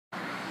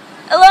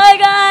Hello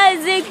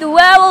guys, Zeke the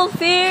Werewolf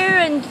here,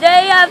 and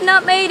today I have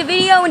not made a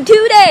video in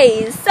 2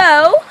 days.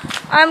 So,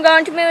 I'm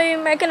going to be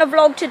making a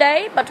vlog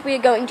today, but we're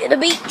going to the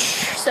beach.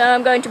 So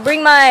I'm going to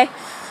bring my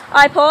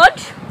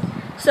iPod,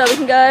 so we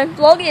can go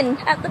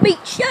vlogging at the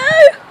beach. Yo!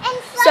 And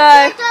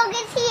Fluffy the dog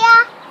is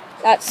here.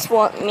 That's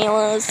what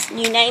Mila's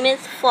new name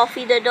is,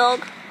 Fluffy the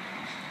dog.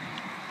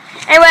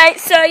 Anyway,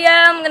 so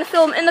yeah, I'm going to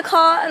film in the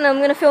car, and I'm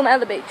going to film at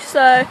the beach.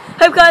 So,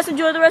 hope you guys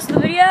enjoy the rest of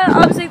the video.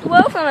 I'm Zeke the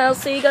Werewolf, and I'll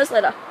see you guys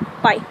later.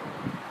 Bye.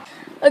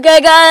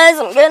 Okay guys,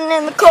 I'm getting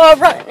in the car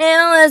right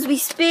now as we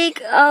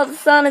speak. Oh, the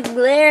sun is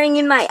glaring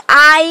in my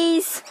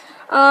eyes.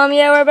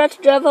 Yeah, we're about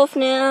to drive off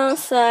now,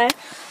 so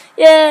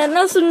yeah,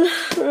 nothing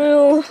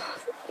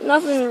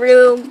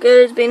real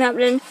good has been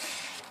happening.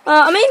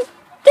 I mean,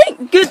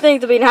 good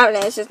things have been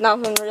happening, it's just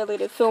nothing really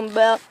to film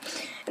about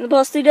in the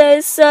past 2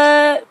 days.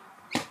 So,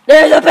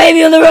 there's a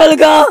baby on the front of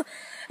the car!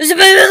 There's a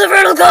baby on the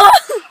front of the car!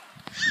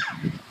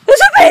 There's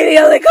a baby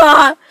on the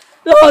car!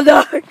 Oh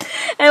no!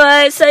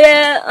 Anyway, so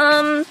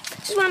yeah,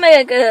 just want to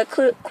make a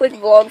quick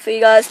vlog for you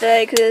guys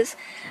today, because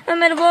I haven't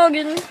made a vlog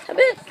in a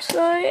bit,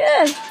 so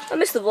yeah, I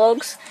miss the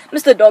vlogs. I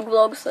miss the dog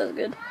vlogs, that's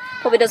good.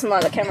 Probably doesn't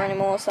like the camera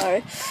anymore,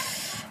 so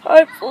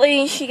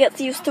hopefully she gets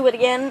used to it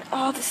again.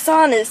 Oh, the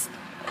sun is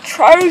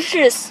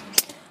atrocious.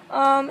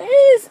 It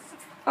is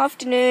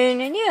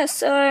afternoon, and yeah,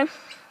 so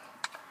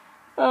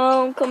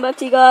I'll come back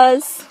to you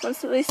guys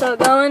once we start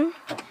going.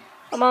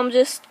 My mum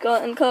just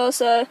got in the car,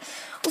 so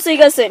we'll see you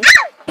guys soon.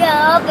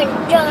 Driving.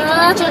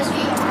 Yeah,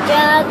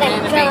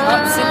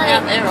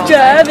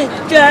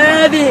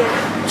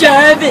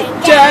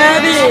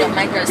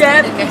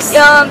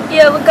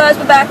 well guys,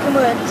 we're back and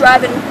we're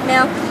driving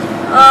now.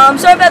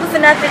 Sorry about the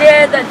FNAF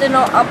video that did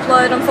not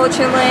upload,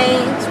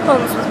 unfortunately. It's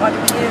problems with my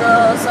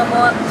computer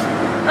somewhat.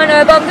 I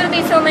know, but I'm going to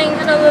be filming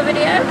another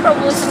video,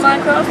 probably some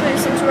Minecraft, maybe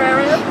some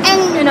Terraria.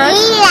 And who knows?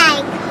 we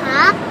like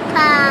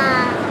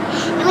Papa.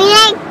 We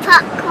like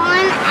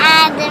popcorn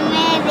at the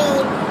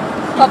movies.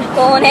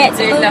 Popcorn at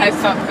the movies. No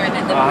popcorn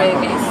at the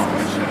movies.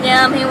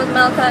 Yeah, I'm here with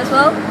Malachi as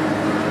well.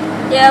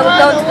 Yeah, we're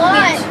going to the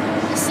beach.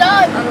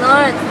 I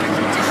know.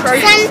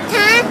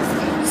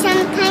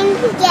 Sometimes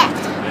we get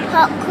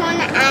popcorn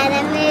at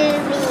the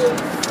movies.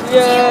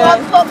 Yeah. Do you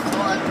want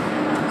popcorn?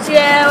 So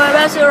yeah, we're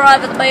about to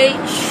arrive at the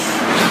beach.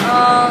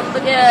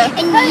 But yeah.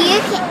 And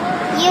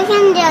you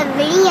can do a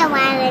video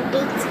at the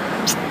beach.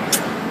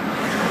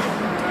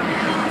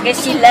 I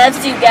guess she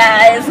loves you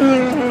guys.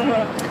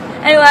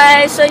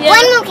 Anyway, so yeah.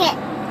 One look at.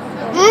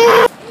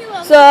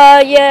 So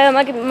yeah,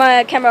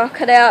 my camera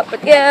cut out,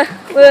 but yeah,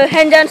 we're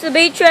heading down to the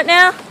beach right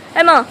now.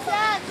 Emma,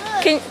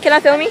 can I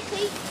film you?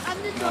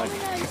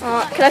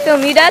 Can I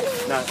film you, Dad?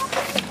 No.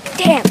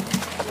 Damn,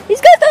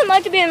 these guys don't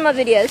like to be in my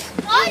videos.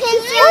 Why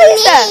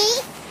is that?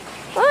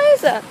 Why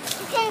is that?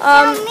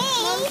 Can you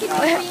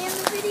be in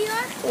the video?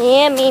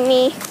 Yeah,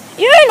 Mimi.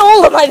 You're in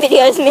all of my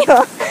videos,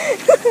 Mila.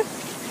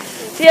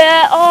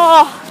 Yeah.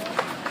 Oh,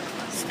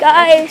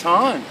 sky.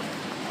 Time.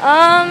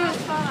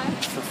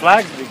 The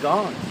flags will be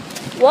gone.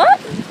 What?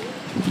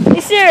 Hey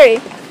Siri.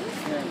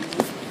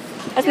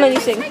 That's my new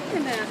thing.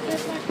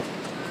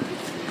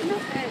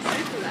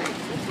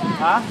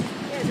 Huh?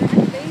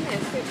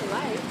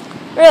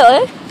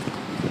 Really?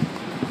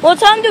 What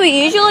time do we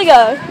usually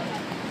go?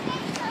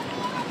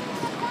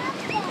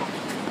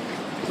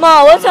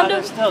 Ma, what time do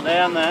They're still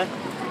down there.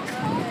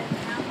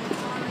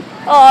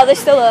 Oh, they're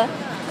still there.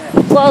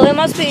 Well, it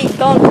must be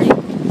gone pretty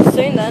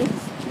soon then.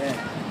 Yeah.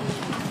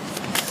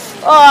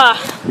 Oh,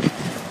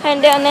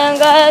 heading down now,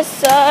 guys.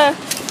 So,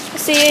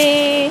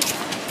 see.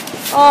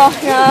 Oh,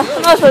 no, I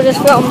might as well just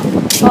film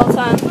all the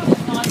time.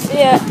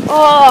 Yeah.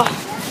 Oh,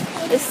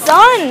 the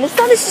sun is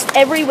just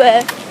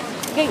everywhere.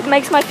 It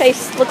makes my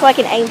face look like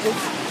an angel.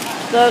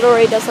 So it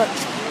already does that.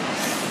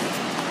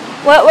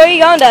 Where are you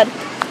going, Dad?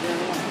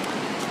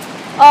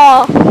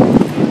 Oh.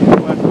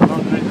 Working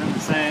concrete in the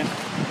sand.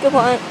 Good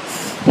point.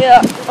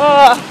 Yeah.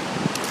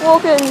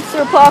 Walking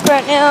through a park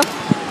right now.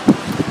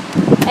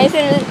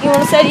 Anything you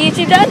want to say to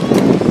YouTube, Dad?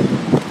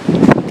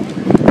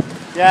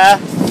 Yeah.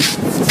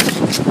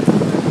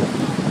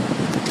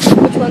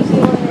 Which ones do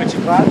you want to Which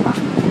part?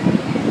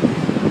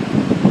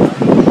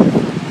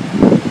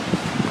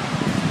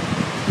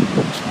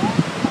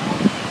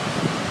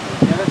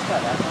 Yeah, let's try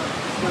that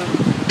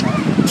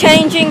one.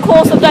 Changing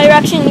course of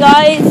direction,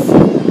 guys.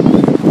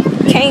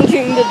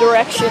 Changing the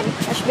direction.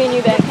 That should be a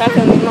new band. Can I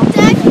film you more?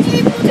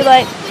 Too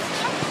late.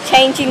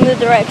 Changing the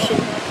direction.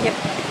 Yep.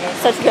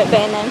 Such a great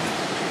band name.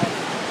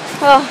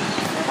 Oh,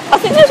 I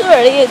think there's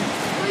already a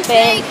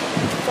band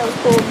that was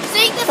called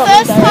See, the something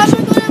first time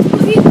I'm going to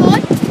put you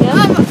on,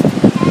 Yeah. I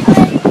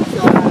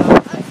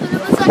thought it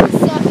was like a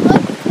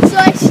surfboard, so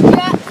I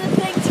strapped the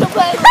thing to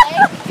my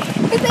leg,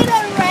 and then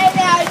I ran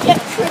out and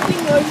kept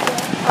tripping over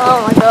it.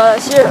 Oh my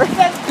gosh, you're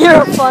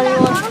a funny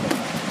one.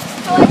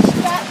 So I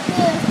strapped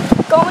the...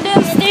 Going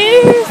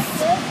downstairs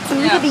to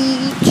the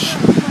beach.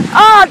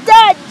 Oh,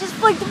 Dad, you just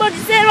flicked a bunch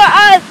of sand in my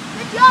eyes.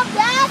 Good job,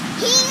 Dad.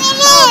 Here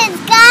it is,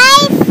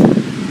 guys.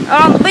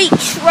 On the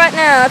beach right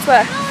now. That's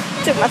where I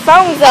took my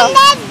phones And off.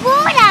 there's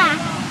water.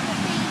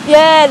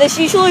 Yeah, there's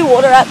usually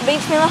water at the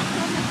beach, Mila.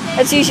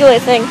 That's usually a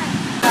thing.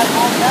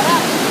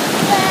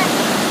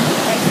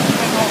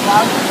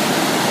 Yeah.